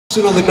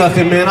Or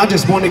nothing, man. I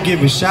just want to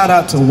give a shout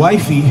out to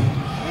Wifey.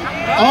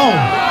 Oh,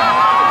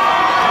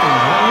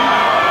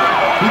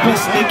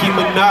 Miss Nicki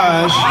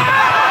Minaj.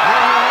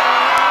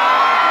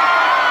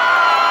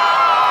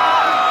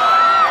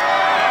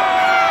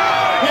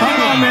 Hold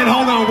on, man.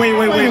 Hold on. Wait.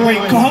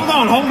 Hold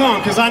on,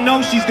 because I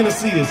know she's gonna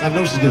see this. Nicki!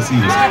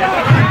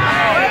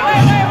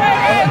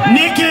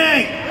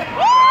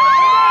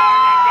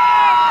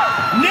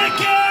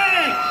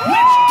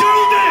 Let's do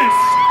this!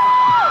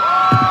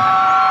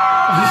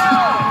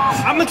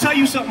 I'm gonna tell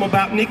you something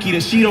about Nicki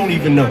that she don't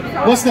even know.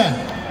 What's that?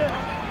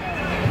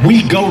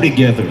 We go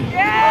together.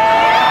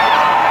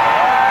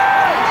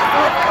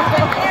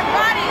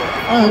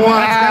 Oh, wow.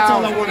 That's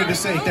all I wanted to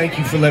say. Thank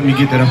you for letting me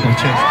get that off my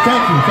chest.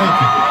 Thank you.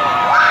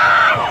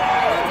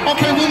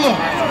 Okay, well look.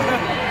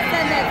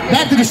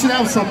 Back to the shit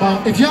I was talking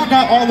about. If y'all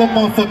got all the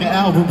motherfucking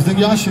albums, then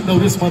y'all should know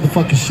this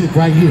motherfucking shit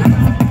right here.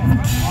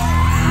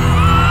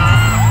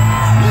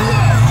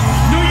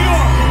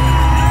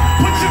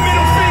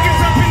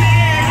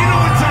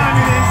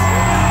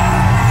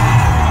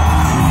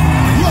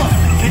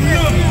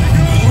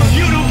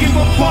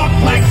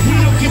 Like we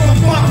don't give a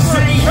fuck,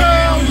 say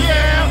hell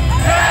yeah.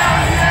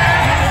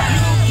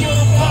 We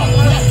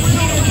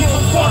don't give a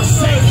fuck,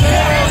 say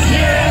hell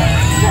yeah.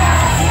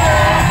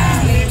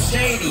 Slim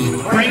Shady,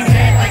 brain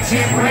dead like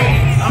Jim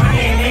Brady. I'm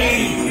in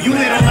 80, you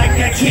little like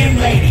that Kim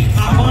lady.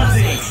 I'm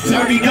buzzing,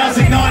 dirty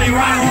dozen, naughty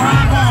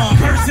rhyme.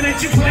 Cursing at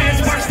your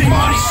plans, worse than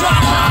Marty Shot.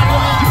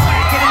 You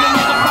whacking in the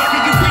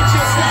motherfucker, you bitch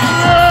your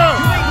style.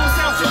 You ain't gonna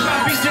sound so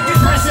happy, so you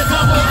press a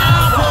double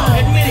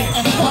album. Admit it,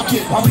 and fuck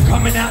it, while we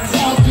coming out and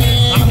talking.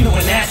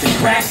 Doing acid,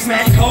 crack,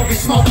 smack, coke, and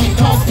smoking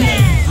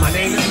cocaine. My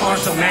name is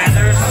Marshall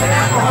Mathers, I'm an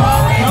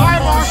alcoholic. Hi,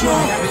 Marshall.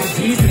 Having a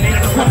disease, and they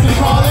don't know what to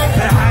call it.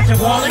 Better hide your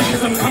wallet,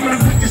 cause I'm coming up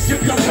with to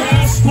sip your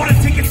glass. Want a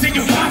ticket to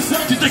your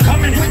concert, just to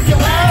come in with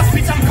your ass.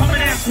 Bitch, I'm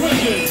coming out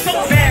swinging, so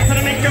fast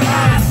that'll make your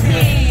eyes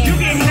spin. You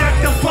get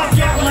knocked the fuck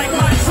out like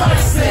my son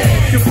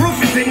said. The proof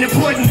is in the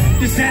pudding,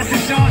 disaster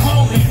Sean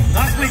Hogan.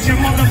 I split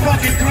your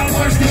motherfucking throat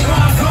worse than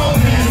Ron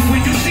Coleman.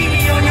 When you see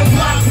me on your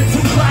block with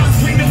 2 blocks,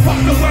 swing the fuck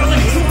the world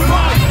like 2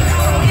 blocks.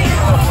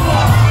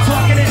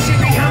 Talking that shit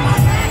behind my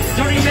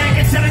dirty back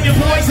and telling your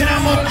boys that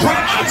I'm a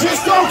crack. I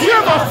just don't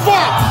give a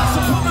fuck. So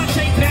put my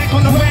tape back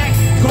on the rack.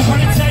 Go run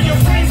and tell your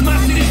friends my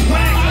shit is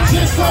whack. I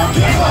just don't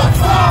give a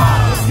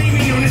fuck. See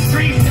me on the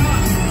street,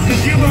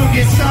 cause you gon'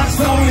 get stuck,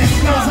 stolen,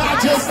 snuff. I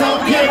just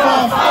don't give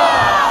a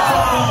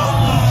fuck.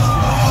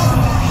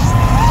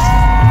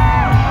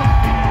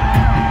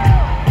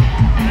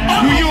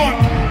 New York,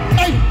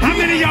 how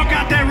many of y'all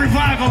got that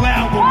Revival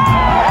album?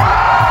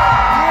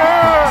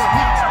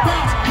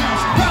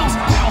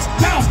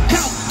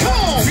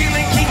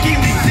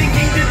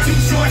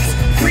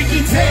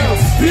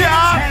 Yeah.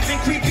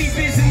 Having creepy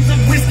visions of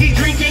whiskey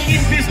drinking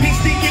and biscuit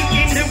sneaking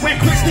in the wet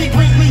crispy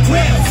crinkly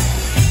dwells.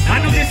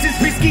 I know this is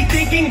risky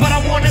thinking, but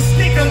I want a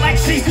sticker like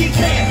shaky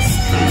cans.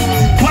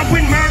 But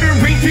when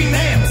murdering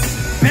females,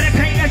 better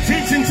pay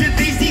attention to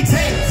these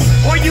details,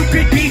 or you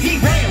could be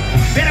derailed.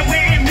 Better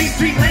wear at least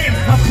 3 layers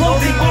of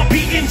clothing or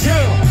be in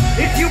jail.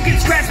 If you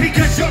get scratched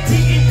because you're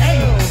eating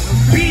ale,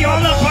 be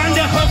all up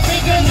under her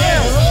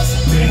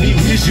fingernails. He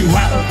hears you,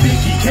 I don't think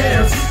he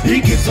cares.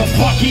 He gives a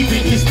fuck,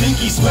 even his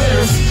pinky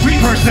swears.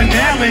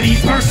 Personality,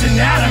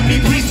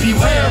 please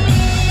beware.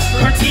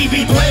 Her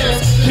TV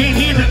blares, can't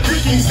hear the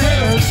creaking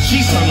stairs.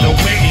 She's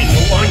underwear in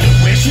no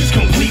underwear, she's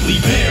completely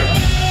bare.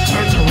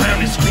 Turns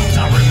around and screams,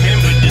 I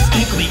remember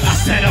distinctly. I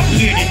sat up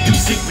here to do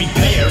sick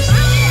repairs.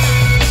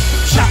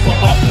 Chop her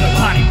off in the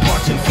body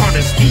parts in front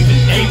of Stephen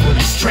A. with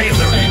his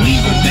trailer and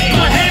leave him there.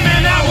 But hey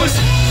man, I was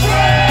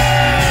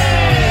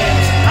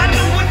friends. I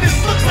know what this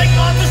looks like,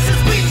 officers.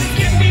 Please just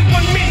give me 1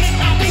 minute.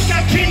 I think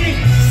I can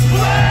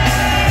explain.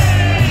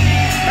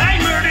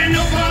 I murder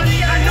nobody.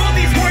 I know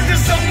these words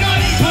are so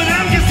nutty, but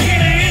I'm just here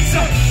to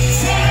answer.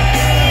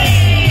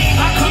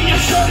 How come your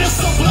shirt is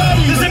so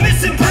bloody? There's a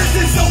missing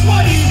person, so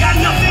what? He's got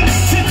nothing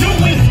to do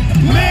with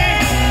me.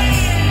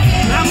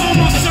 I'm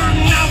almost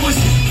certain I was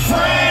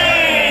framed.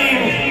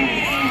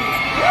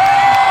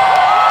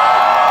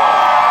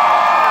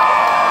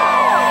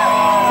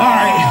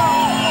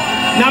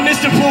 Now,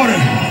 Mr. Porter.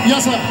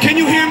 Yes, sir. Can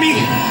you hear me?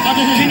 I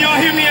can hear you. Can y'all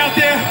hear me out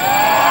there?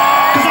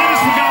 Because I just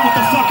forgot what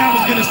the fuck I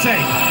was gonna say.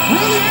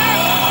 Really?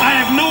 I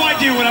have no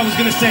idea what I was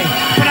gonna say.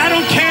 But I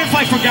don't care if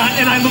I forgot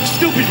and I look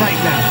stupid right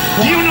now.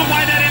 Do you know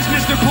why that is,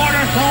 Mr.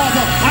 Porter? No, I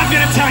don't. I'm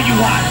gonna tell you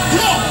why.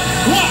 No!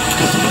 What?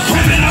 Because I'm a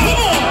criminal.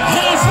 Come on!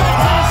 Hands up!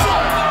 Hands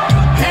up!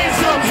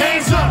 Hands up,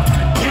 hands up.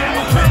 Yeah, I'm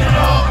a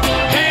criminal.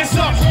 Hands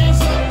up.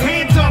 Hands up.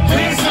 Hands up.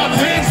 Hands up.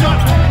 Hands up.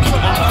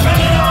 I'm a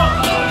criminal.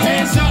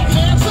 Hands up.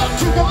 Hands up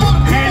to the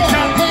moon! Hands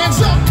up.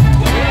 Hands up!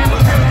 Yeah, I'm a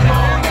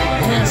criminal.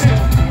 Hands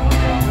up!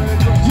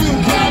 You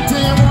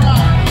goddamn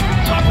right!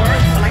 My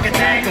words are like a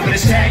dagger with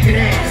a jagged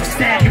edge.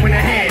 Stab you in the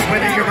head,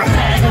 whether you're a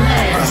fag or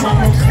leg. Or a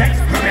homo sex,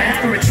 a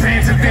man or a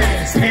trans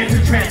event. Spans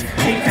and trends,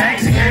 hate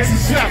fags and ass and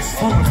sex.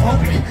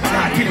 Homophobic,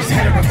 nah, get his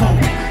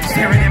heterophobic.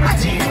 Staring at my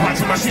jeans,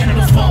 watching my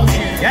genitals fold.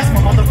 That's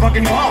my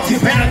motherfucking balls. You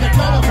better than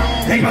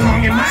They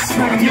belong in my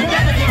scrotum. You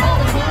better get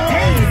hold of.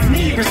 Hey, it's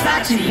me,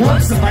 Versace.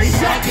 What? Somebody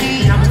shot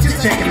me. I was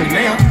just checking the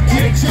mail.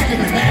 Yeah,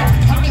 checking the mail.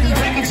 How many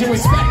records you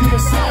expecting to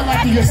sell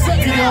after you're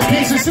second on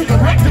pieces to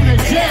direct them in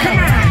jail? Come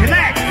on,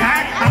 relax,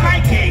 Doc. I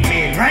like gay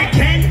men, right,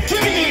 Ken?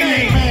 Give me your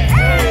name.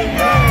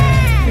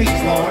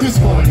 Please, Lord, this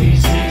boy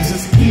needs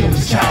Jesus. Heal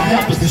his child,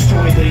 help us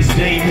destroy these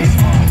demons.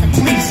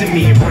 Please send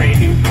me a brand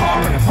new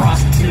car and a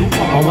prostitute.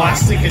 My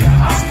wife's sick in the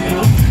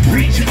hospital.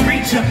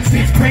 Preacher,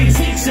 fifth grade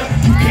teacher.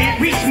 You can't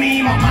reach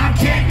me, my mom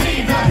can't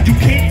either. You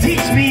can't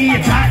teach me a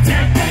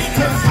goddamn thing,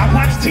 'cause I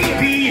watch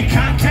TV and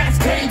Comcast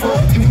cable.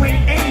 You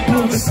ain't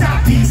able to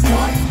stop these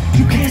thoughts.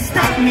 You can't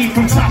stop me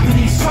from topping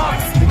these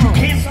charts. You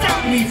can't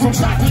stop me from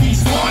topping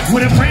these charts.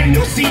 With a brand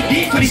new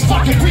CD for these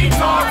fucking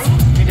retards.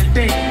 And the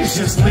thing is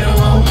just little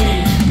old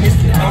me.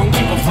 Don't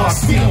give a fuck.